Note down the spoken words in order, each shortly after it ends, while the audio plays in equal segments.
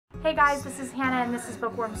Hey guys, this is Hannah and this is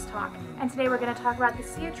Bookworms Talk, and today we're going to talk about The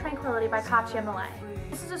Sea of Tranquility by Katja Millay.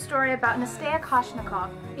 This is a story about Nastya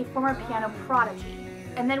Koshnikov, a former piano prodigy,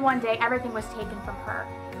 and then one day everything was taken from her.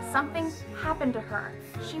 Something happened to her.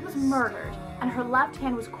 She was murdered, and her left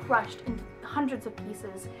hand was crushed into hundreds of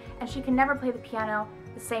pieces, and she can never play the piano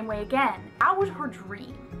the same way again. That was her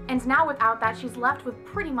dream. And now without that, she's left with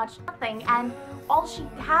pretty much nothing, and all she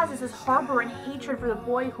has is this harbor and hatred for the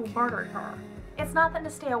boy who murdered her. It's not that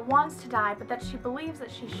Nastya wants to die, but that she believes that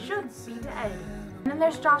she should be dead. And then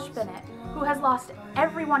there's Josh Bennett, who has lost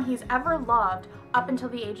everyone he's ever loved up until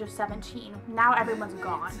the age of 17. Now everyone's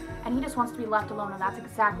gone, and he just wants to be left alone, and that's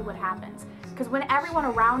exactly what happens. Because when everyone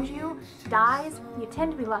around you dies, you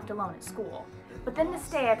tend to be left alone at school. But then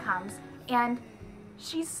Nastya comes, and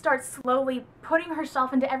she starts slowly putting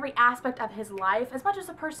herself into every aspect of his life, as much as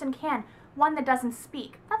a person can, one that doesn't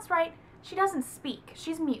speak. That's right. She doesn't speak.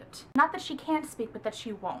 She's mute. Not that she can't speak, but that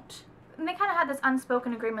she won't. And they kind of had this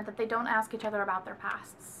unspoken agreement that they don't ask each other about their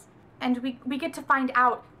pasts. And we get to find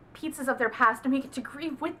out pieces of their past, and we get to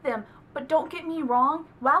grieve with them. But don't get me wrong,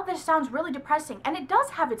 while this sounds really depressing, and it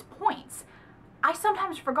does have its points, I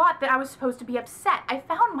sometimes forgot that I was supposed to be upset. I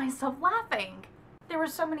found myself laughing. There were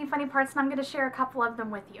so many funny parts, and I'm going to share a couple of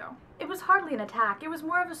them with you. It was hardly an attack. It was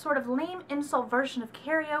more of a sort of lame insult version of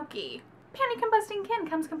karaoke. Panty-combusting kin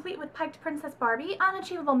comes complete with piked Princess Barbie,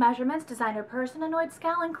 unachievable measurements, designer purse, and annoyed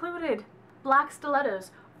scowl included. Black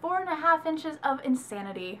stilettos, 4.5 inches of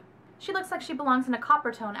insanity. She looks like she belongs in a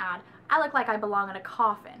Coppertone ad. I look like I belong in a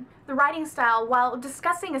coffin. The writing style, while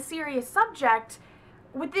discussing a serious subject,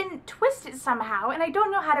 would then twist it somehow, and I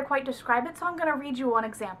don't know how to quite describe it, so I'm going to read you one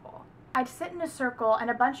example. I'd sit in a circle, and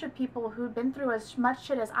a bunch of people who'd been through as much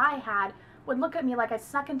shit as I had would look at me like I'd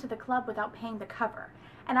snuck into the club without paying the cover.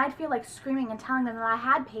 And I'd feel like screaming and telling them that I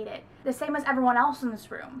had paid it, the same as everyone else in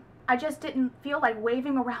this room. I just didn't feel like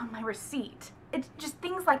waving around my receipt. It's just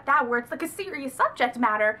things like that where it's like a serious subject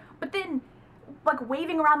matter, but then like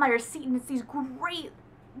waving around my receipt, and it's these great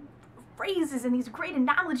phrases and these great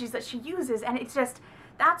analogies that she uses, and it's just,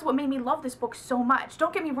 that's what made me love this book so much.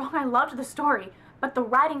 Don't get me wrong, I loved the story, but the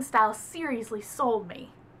writing style seriously sold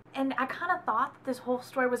me. And I kind of thought that this whole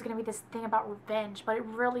story was going to be this thing about revenge, but it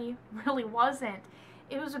really wasn't.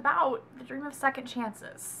 It was about the dream of second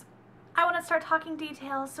chances. I want to start talking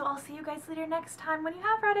details, so I'll see you guys later next time when you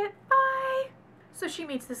have read it. Bye! So she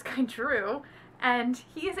meets this guy Drew, and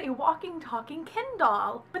he is a walking, talking Ken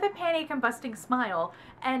doll with a panty-combusting smile,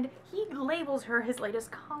 and he labels her his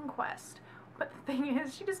latest conquest. But the thing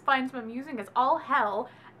is, she just finds him amusing as all hell,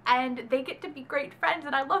 and they get to be great friends,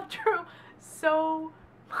 and I love Drew so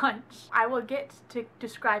much. I will get to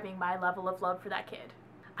describing my level of love for that kid.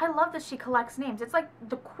 I love that she collects names. It's like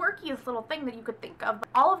the quirkiest little thing that you could think of.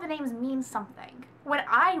 All of the names mean something. When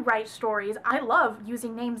I write stories, I love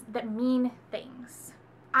using names that mean things.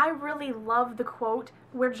 I really love the quote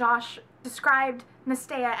where Josh described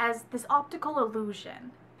Nastya as this optical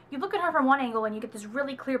illusion. You look at her from one angle and you get this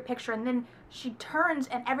really clear picture, and then she turns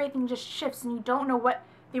and everything just shifts and you don't know what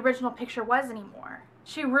the original picture was anymore.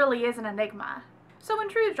 She really is an enigma. So when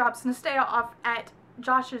Drew drops Nastya off at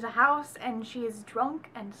Josh's house, and she is drunk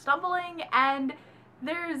and stumbling, and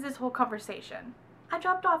there's this whole conversation. I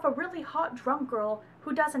dropped off a really hot drunk girl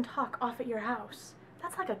who doesn't talk off at your house.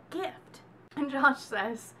 That's like a gift. And Josh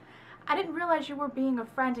says, I didn't realize you were being a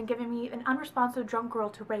friend and giving me an unresponsive drunk girl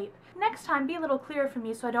to rape. Next time, be a little clearer for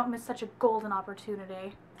me so I don't miss such a golden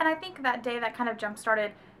opportunity. And I think that day that kind of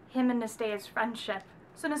jump-started him and Nastya's friendship.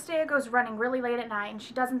 So Nastya goes running really late at night, and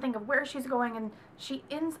she doesn't think of where she's going, and she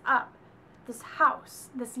ends up this house,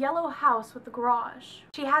 this yellow house with the garage.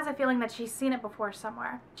 She has a feeling that she's seen it before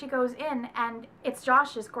somewhere. She goes in, and it's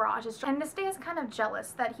Josh's garage. And Nastya's kind of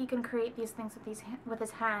jealous that he can create these things with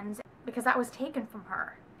his hands, because that was taken from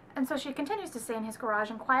her. And so she continues to stay in his garage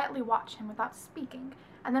and quietly watch him without speaking.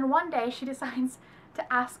 And then one day she decides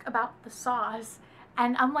to ask about the saws.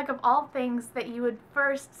 And I'm like, of all things that you would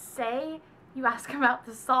first say, you ask about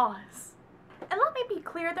the saws. And let me be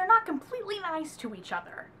clear, they're not completely nice to each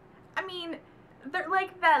other. I mean, they're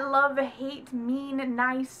like that love-hate, mean,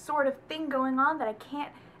 nice sort of thing going on that I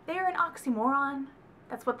can't, they're an oxymoron.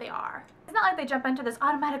 That's what they are. It's not like they jump into this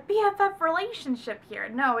automatic BFF relationship here.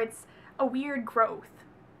 No, it's a weird growth.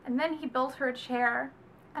 And then he built her a chair,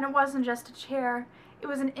 and it wasn't just a chair, it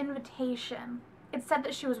was an invitation. It said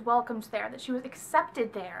that she was welcomed there, that she was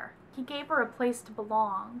accepted there. He gave her a place to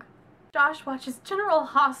belong. Josh watches General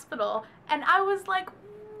Hospital, and I was like,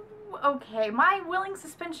 okay, my willing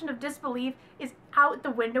suspension of disbelief is out the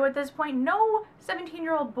window at this point. No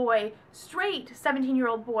 17-year-old boy, straight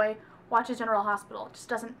 17-year-old boy, watches General Hospital. It just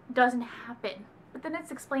doesn't happen. But then it's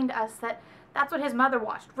explained to us that That's what his mother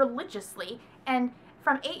watched religiously, and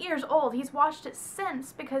from 8 years old, he's watched it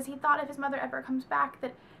since because he thought if his mother ever comes back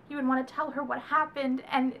that he would want to tell her what happened,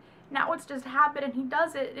 and now it's just happened and he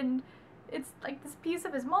does it, and it's like this piece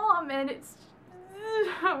of his mom, and it's...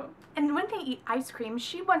 And when they eat ice cream,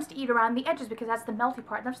 she wants to eat around the edges because that's the melty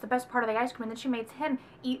part. That's the best part of the ice cream. And then she makes him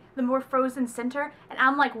eat the more frozen center. And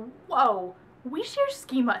I'm like, whoa, we share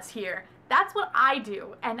schemas here. That's what I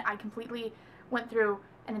do. And I completely went through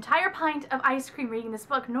an entire pint of ice cream reading this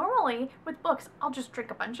book. Normally, with books, I'll just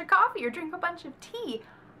drink a bunch of coffee or drink a bunch of tea.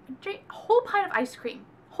 I drink a whole pint of ice cream.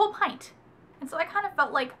 Whole pint. And so I kind of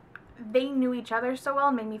felt like they knew each other so well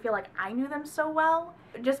and made me feel like I knew them so well,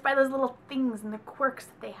 just by those little things and the quirks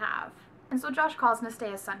that they have. And so Josh calls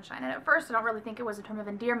Nastea Sunshine, and at first I don't really think it was a term of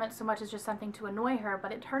endearment so much as just something to annoy her,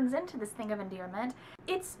 but it turns into this thing of endearment.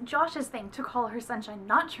 It's Josh's thing to call her Sunshine,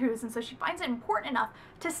 not Drew's, and so she finds it important enough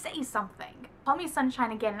to say something. Call me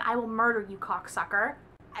Sunshine again and I will murder you, cocksucker.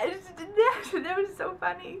 That was so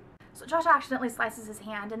funny. So Josh accidentally slices his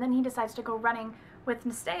hand, and then he decides to go running with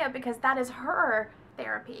Nastea because that is her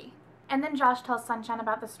therapy. And then Josh tells Sunshine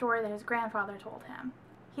about the story that his grandfather told him.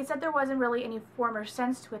 He said there wasn't really any form or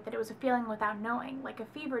sense to it, that it was a feeling without knowing, like a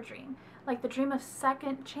fever dream, like the dream of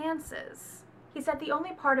second chances. He said the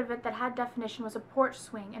only part of it that had definition was a porch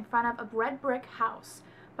swing in front of a red brick house,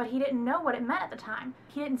 but he didn't know what it meant at the time.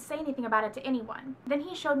 He didn't say anything about it to anyone. Then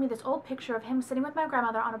he showed me this old picture of him sitting with my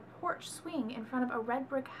grandmother on a porch swing in front of a red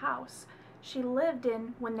brick house she lived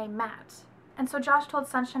in when they met. And so Josh told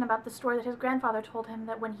Sunshine about the story that his grandfather told him,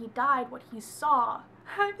 that when he died, what he saw.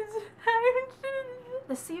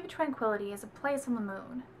 The Sea of Tranquility is a place on the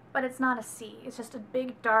moon, but it's not a sea. It's just a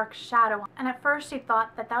big dark shadow. And at first she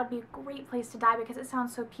thought that that would be a great place to die because it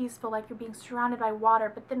sounds so peaceful, like you're being surrounded by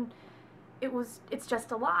water, but then it's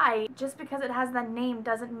just a lie. Just because it has that name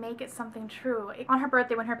doesn't make it something true. On her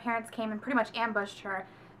birthday, when her parents came and pretty much ambushed her,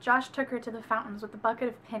 Josh took her to the fountains with a bucket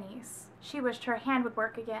of pennies. She wished her hand would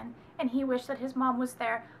work again, and he wished that his mom was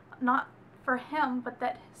there, not for him, but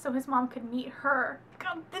that so his mom could meet her.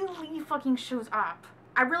 God, then Lee fucking shows up.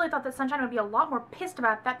 I really thought that Sunshine would be a lot more pissed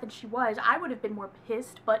about that than she was. I would have been more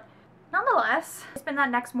pissed, but nonetheless, they spend that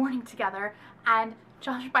next morning together, and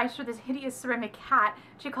Josh buys her this hideous ceramic cat.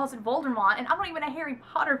 She calls it Voldemort, and I'm not even a Harry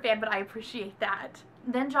Potter fan, but I appreciate that.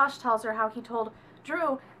 Then Josh tells her how he told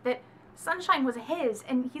Drew that Sunshine was his,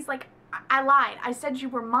 and he's like, I lied. I said you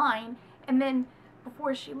were mine. And then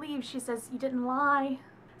before she leaves, she says, you didn't lie.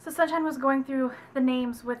 So Sunshine was going through the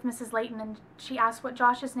names with Mrs. Layton, and she asked what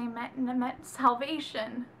Josh's name meant, and it meant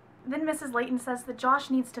salvation. Then Mrs. Layton says that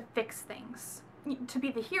Josh needs to fix things, to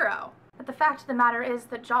be the hero. But the fact of the matter is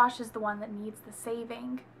that Josh is the one that needs the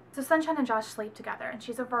saving. So Sunshine and Josh sleep together, and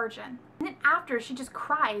she's a virgin. And then after, she just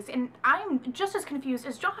cries, and I'm just as confused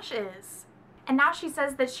as Josh is. And now she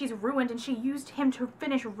says that she's ruined and she used him to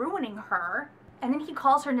finish ruining her. And then he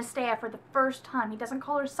calls her Nastea for the first time. He doesn't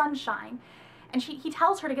call her Sunshine. And he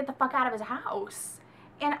tells her to get the fuck out of his house.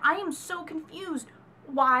 And I am so confused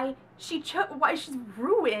why she's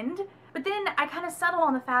ruined. But then I kind of settle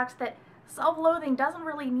on the fact that self-loathing doesn't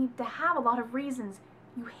really need to have a lot of reasons.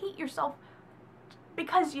 You hate yourself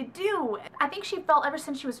because you do. I think she felt ever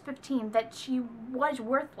since she was 15 that she was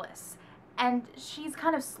worthless. And she's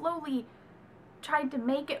kind of slowly tried to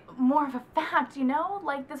make it more of a fact, you know?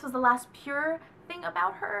 Like this was the last pure thing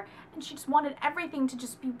about her, and she just wanted everything to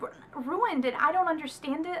just be ruined, and I don't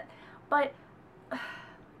understand it, but like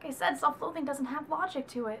I said, self-loathing doesn't have logic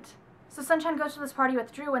to it. So Sunshine goes to this party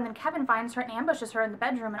with Drew, and then Kevin finds her and ambushes her in the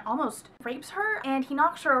bedroom and almost rapes her, and he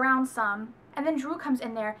knocks her around some, and then Drew comes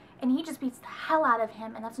in there, and he just beats the hell out of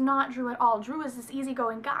him, and that's not Drew at all. Drew is this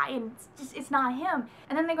easygoing guy, and it's not him.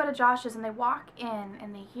 And then they go to Josh's, and they walk in,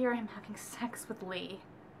 and they hear him having sex with Lee.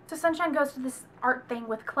 So Sunshine goes to this art thing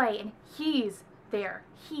with Clay, and he's there.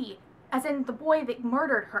 He, as in the boy that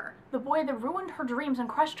murdered her, the boy that ruined her dreams and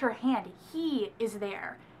crushed her hand, he is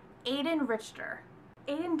there. Aiden Richter.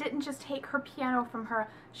 Aiden didn't just take her piano from her.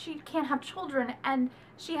 She can't have children, and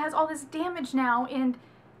she has all this damage now, and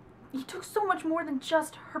he took so much more than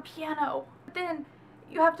just her piano. But then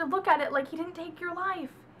you have to look at it like he didn't take your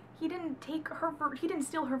life. He didn't take her, he didn't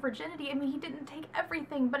steal her virginity. I mean, he didn't take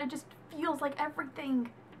everything, but it just feels like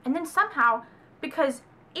everything. And then somehow, because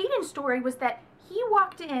Aiden's story was that he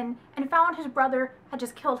walked in and found his brother had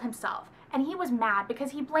just killed himself. And he was mad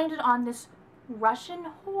because he blamed it on this Russian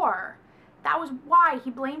whore. That was why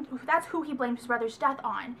that's who he blamed his brother's death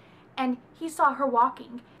on. And he saw her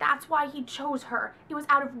walking. That's why he chose her. It was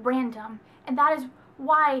out of random. And that is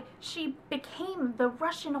why she became the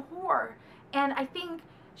Russian whore. And I think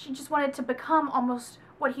she just wanted to become almost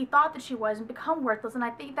what he thought that she was and become worthless. And I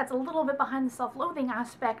think that's a little bit behind the self-loathing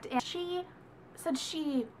aspect. And she said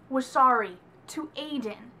she was sorry to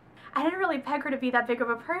Aiden. I didn't really peg her to be that big of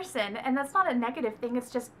a person, and that's not a negative thing, it's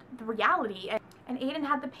just the reality. And Aiden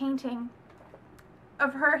had the painting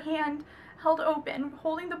of her hand held open,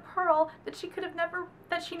 holding the pearl that she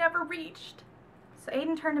never reached. So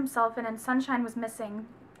Aiden turned himself in and Sunshine was missing,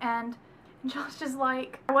 and Josh just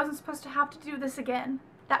like, I wasn't supposed to have to do this again.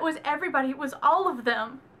 That was everybody, it was all of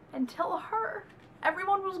them, until her.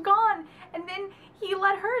 Everyone was gone, and then he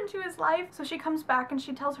let her into his life. So she comes back and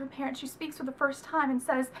she tells her parents, she speaks for the first time and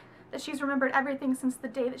says that she's remembered everything since the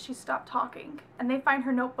day that she stopped talking. And they find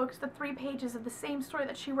her notebooks, the 3 pages of the same story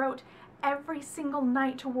that she wrote every single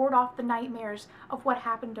night to ward off the nightmares of what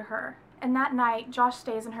happened to her. And that night, Josh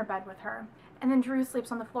stays in her bed with her. And then Drew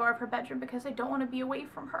sleeps on the floor of her bedroom because they don't want to be away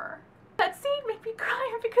from her. That scene made me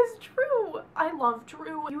cry because Drew, I love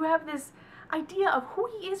Drew. You have this idea of who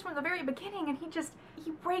he is from the very beginning, and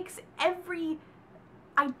he breaks every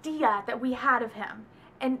idea that we had of him.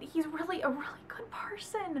 And he's really a really good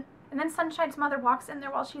person. And then Sunshine's mother walks in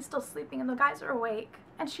there while she's still sleeping and the guys are awake.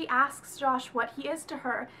 And she asks Josh what he is to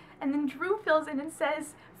her. And then Drew fills in and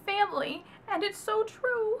says, family, and it's so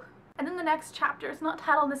true. And then the next chapter is not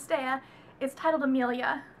titled Nestea, it's titled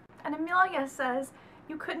Amelia. And Amelia says,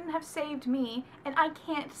 you couldn't have saved me, and I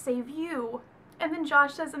can't save you. And then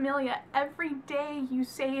Josh says, Amelia, every day you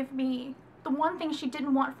save me. The one thing she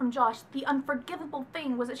didn't want from Josh, the unforgivable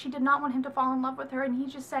thing, was that she did not want him to fall in love with her, and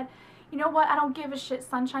he just said, you know what, I don't give a shit,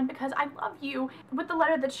 Sunshine, because I love you. With the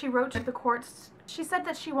letter that she wrote to the courts, she said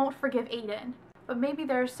that she won't forgive Aiden, but maybe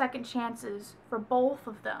there are second chances for both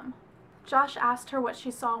of them. Josh asked her what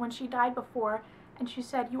she saw when she died before, and she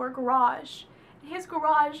said, your garage. His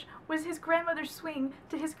garage was his grandmother's swing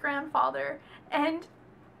to his grandfather, and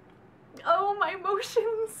oh, my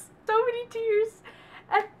emotions, so many tears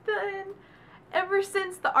at the end. Ever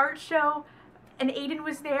since the art show and Aiden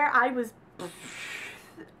was there,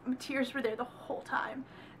 tears were there the whole time.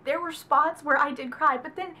 There were spots where I did cry,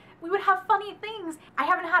 but then we would have funny things. I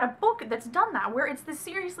haven't had a book that's done that, where it's this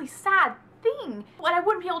seriously sad thing, but I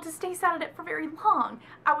wouldn't be able to stay sad at it for very long.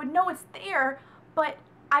 I would know it's there, but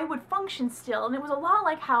I would function still, and it was a lot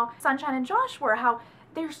like how Sunshine and Josh were, how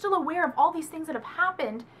they're still aware of all these things that have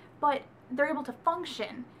happened, but they're able to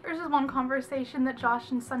function. There's this one conversation that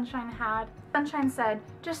Josh and Sunshine had. Sunshine said,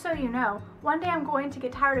 just so you know, one day I'm going to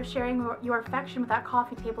get tired of sharing your affection with that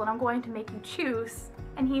coffee table and I'm going to make you choose.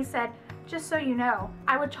 And he said, just so you know,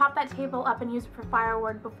 I would chop that table up and use it for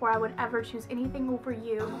firewood before I would ever choose anything over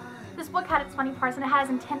you. This book had its funny parts and it had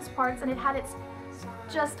its intense parts and it had its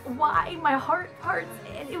just why my heart parts.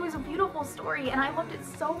 And it was a beautiful story and I loved it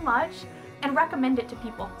so much. And recommend it to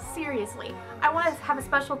people, seriously. I want to have a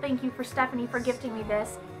special thank you for Stephanie for gifting me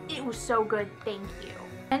this. It was so good, thank you.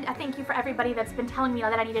 And a thank you for everybody that's been telling me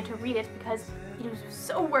that I needed to read it because it was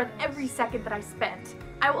so worth every second that I spent.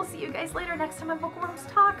 I will see you guys later next time on Bookworms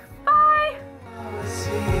Talk. Bye!